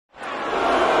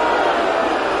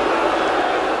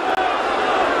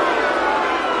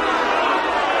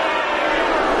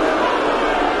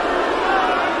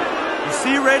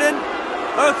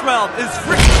Earthrealm is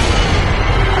free!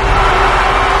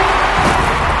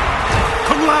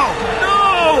 Kunglao! No!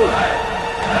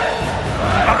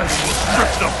 I will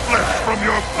strip the flesh from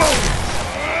your bones!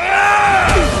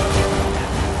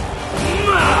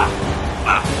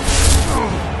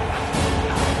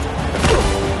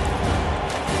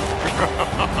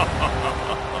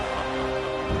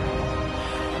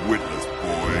 Witless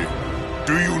boy,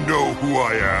 do you know who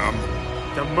I am?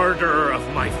 The murderer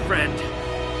of my friend.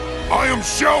 I am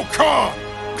Shaokahn,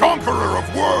 conqueror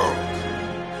of worlds!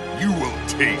 You will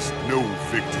taste no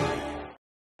victory.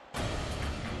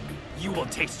 You will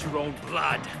taste your own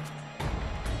blood.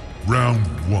 Round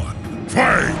 1.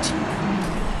 Fight!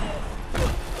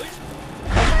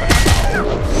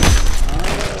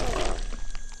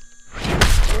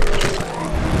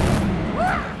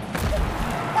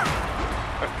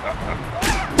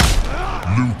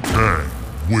 Liukang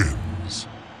wins.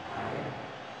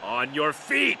 On your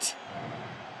feet!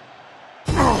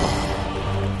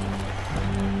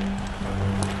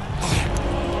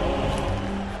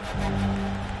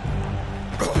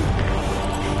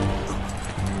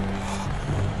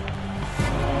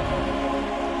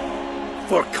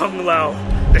 For Kunglao,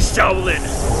 the Shaolin,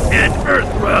 and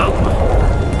Earthrealm!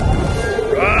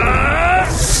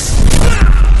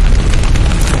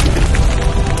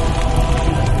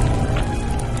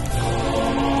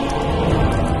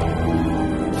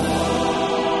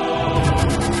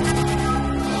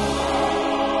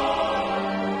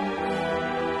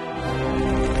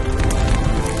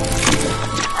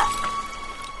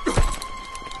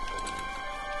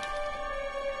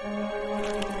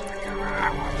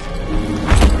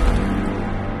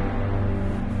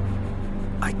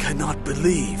 I cannot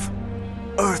believe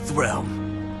Earthrealm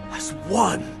has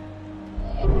won.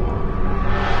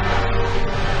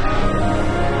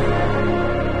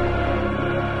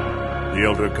 The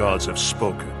Elder Gods have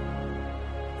spoken.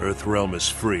 Earthrealm is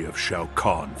free of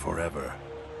Shaokahn forever.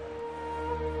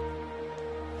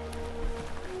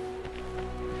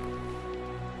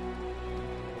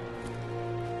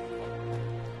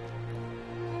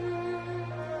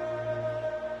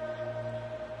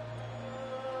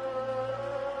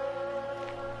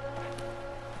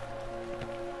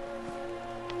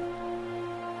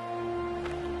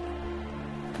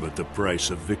 But the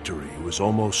price of victory was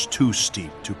almost too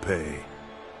steep to pay.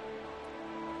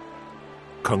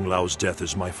 Kunglao's death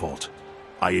is my fault.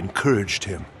 I encouraged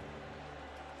him.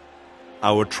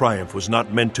 Our triumph was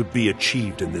not meant to be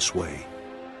achieved in this way.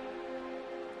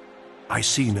 I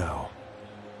see now.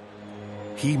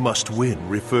 He must win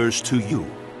refers to you.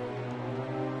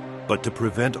 But to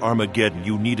prevent Armageddon,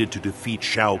 you needed to defeat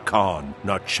Shaokahn,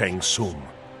 not Shang Tsung.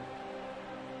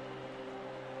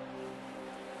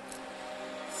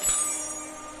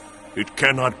 It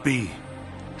cannot be.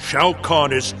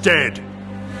 Shaokahn is dead.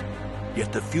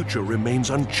 Yet the future remains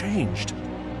unchanged.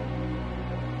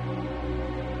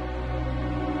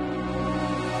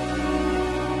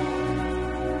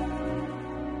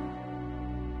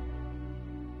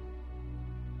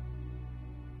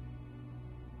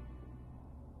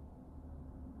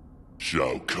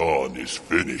 Shaokahn is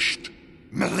finished.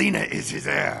 Melina is his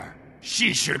heir.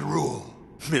 She should rule.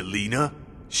 Melina?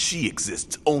 She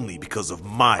exists only because of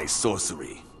my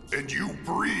sorcery. And you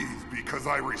breathe because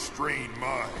I restrain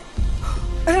mine.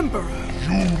 Emperor!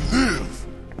 You live!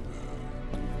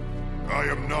 I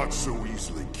am not so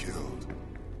easily killed.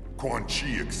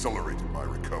 Quanchi accelerated my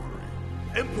recovery.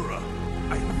 Emperor!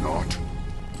 Not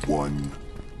one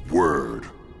word.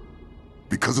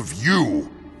 Because of you,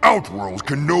 Outworld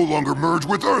can no longer merge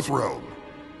with Earthrealm.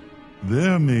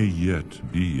 There may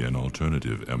yet be an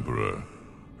alternative, Emperor.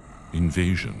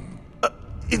 Invasion.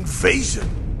 Invasion?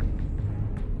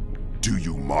 Do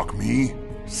you mock me?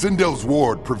 Sindel's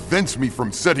ward prevents me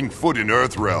from setting foot in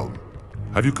Earthrealm.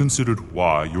 Have you considered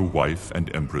why your wife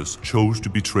and Empress chose to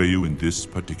betray you in this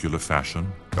particular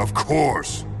fashion? Of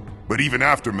course. But even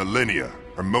after millennia,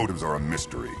 her motives are a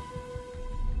mystery.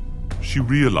 She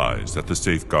realized that the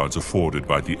safeguards afforded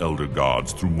by the Elder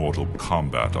Gods through mortal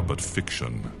combat are but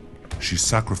fiction. She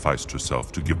sacrificed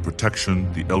herself to give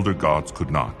protection the Elder Gods could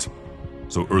not,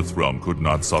 so Earthrealm could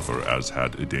not suffer as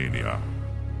had Edenia.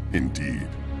 Indeed.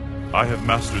 I have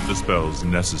mastered the spells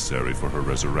necessary for her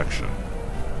resurrection.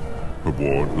 Her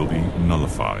ward will be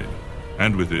nullified,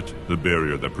 and with it, the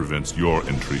barrier that prevents your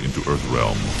entry into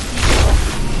Earthrealm.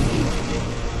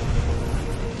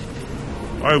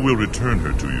 I will return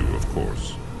her to you, of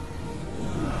course.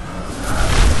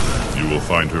 You will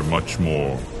find her much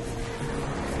more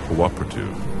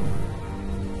cooperative.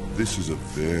 This is a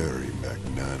very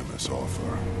magnanimous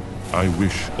offer. I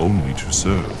wish only to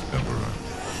serve, Emperor.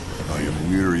 I am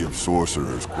weary of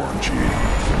sorcerers, Quanchi.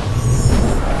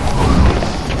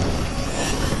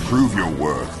 Prove your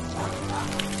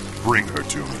worth. Bring her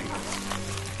to me.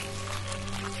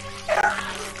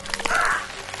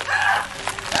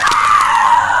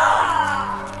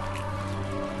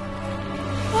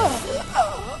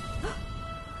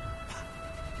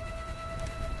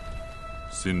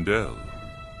 Sindel.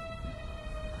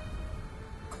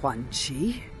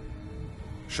 Quanchi?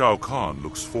 Shaokahn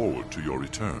looks forward to your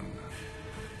return.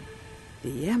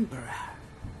 The Emperor?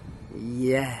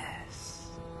 Yes.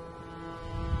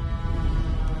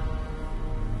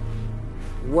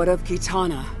 What of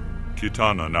Kitana?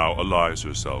 Kitana now allies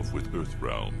herself with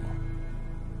Earthrealm.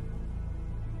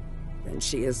 Then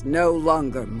she is no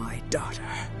longer my daughter.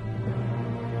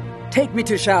 Take me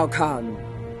to Shaokahn.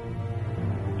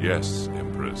 Yes,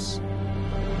 Empress.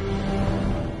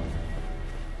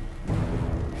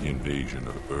 The invasion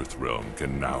of Earthrealm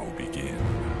can now begin.